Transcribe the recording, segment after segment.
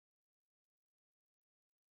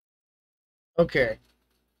Okay,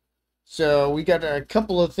 so we got a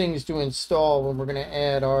couple of things to install when we're going to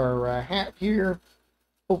add our hat here.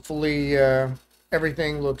 Hopefully,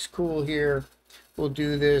 everything looks cool here. We'll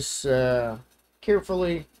do this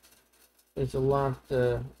carefully. There's a lot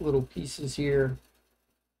of little pieces here.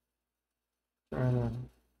 Trying to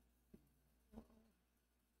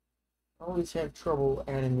always have trouble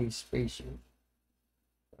adding these spacers.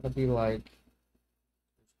 Gotta be like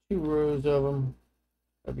 2 rows of them.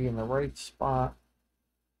 Gotta be in the right spot.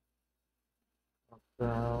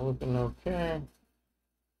 Looking okay.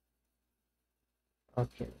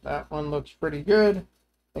 Okay, that one looks pretty good.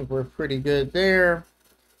 I think we're pretty good there.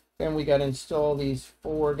 Then we got to install these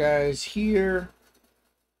 4 guys here.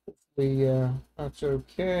 Hopefully, that's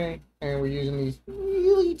okay. And we're using these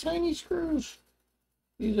really tiny screws.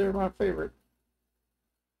 These are my favorite.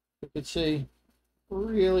 You can see,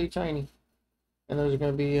 really tiny. And those are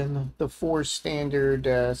going to be in the 4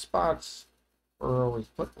 standard spots where we're always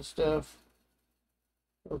putting stuff.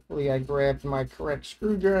 Hopefully I grabbed my correct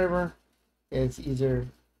screwdriver. These are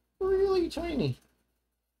really tiny.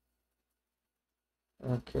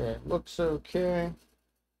 Okay, looks okay.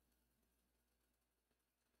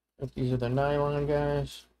 If these are the nylon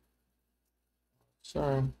guys.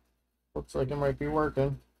 So, looks like it might be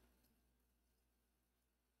working.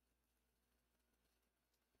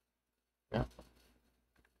 Yeah.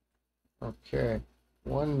 Okay,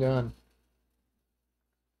 one done.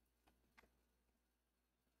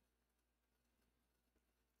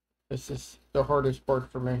 This is the hardest part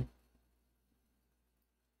for me.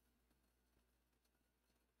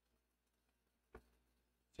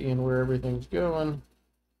 Seeing where everything's going.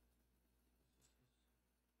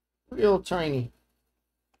 Real tiny.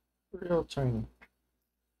 Real tiny.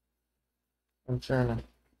 I'm trying to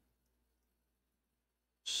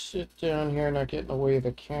sit down here, not get in the way of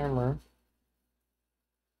the camera.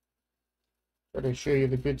 Try to show you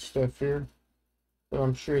the good stuff here. So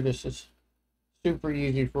I'm sure this is super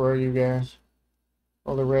easy for all you guys.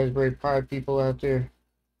 All the Raspberry Pi people out there.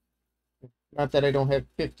 Not that I don't have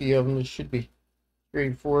 50 of them. This should be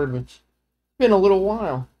straightforward, but it's been a little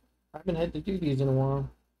while. I haven't had to do these in a while.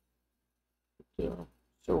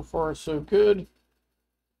 So far, so good.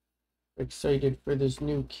 Excited for this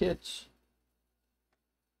new kit.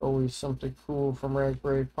 Always something cool from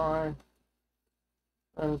Raspberry Pi.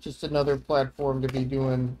 And just another platform to be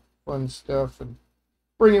doing fun stuff and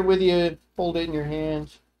bring it with you, hold it in your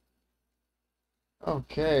hands.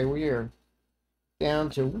 Okay, we are down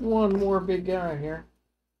to one more big guy here.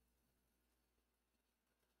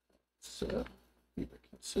 So keep it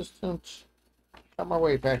consistent. Out my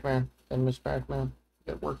way, Pac-Man. And Miss Pac-Man.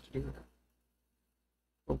 Got work to do here.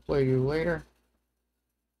 We'll play you later.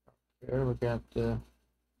 There we got the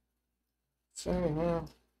thing here.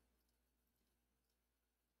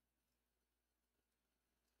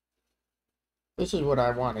 This is what I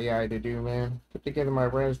want AI to do, man. Put together my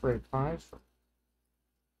Raspberry Pis.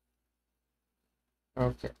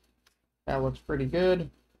 Okay. That looks pretty good.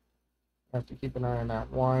 Have to keep an eye on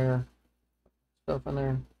that wire. Stuff in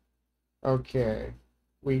there. Okay.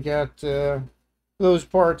 We got those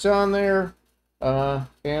parts on there.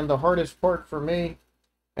 And the hardest part for me.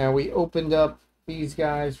 And we opened up these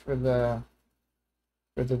guys for the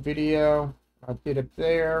video. I did it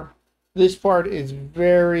there. This part is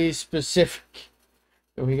very specific.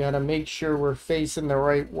 So we got to make sure we're facing the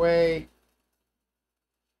right way.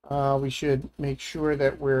 We should make sure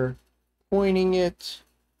that we're pointing it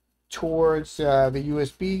towards the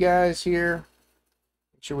USB guys here.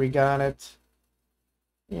 Make sure we got it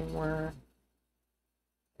inward.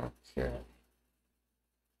 Okay.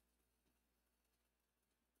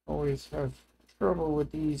 Always have trouble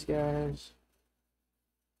with these guys.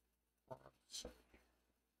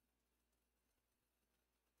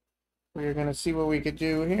 We're going to see what we could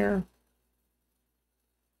do here.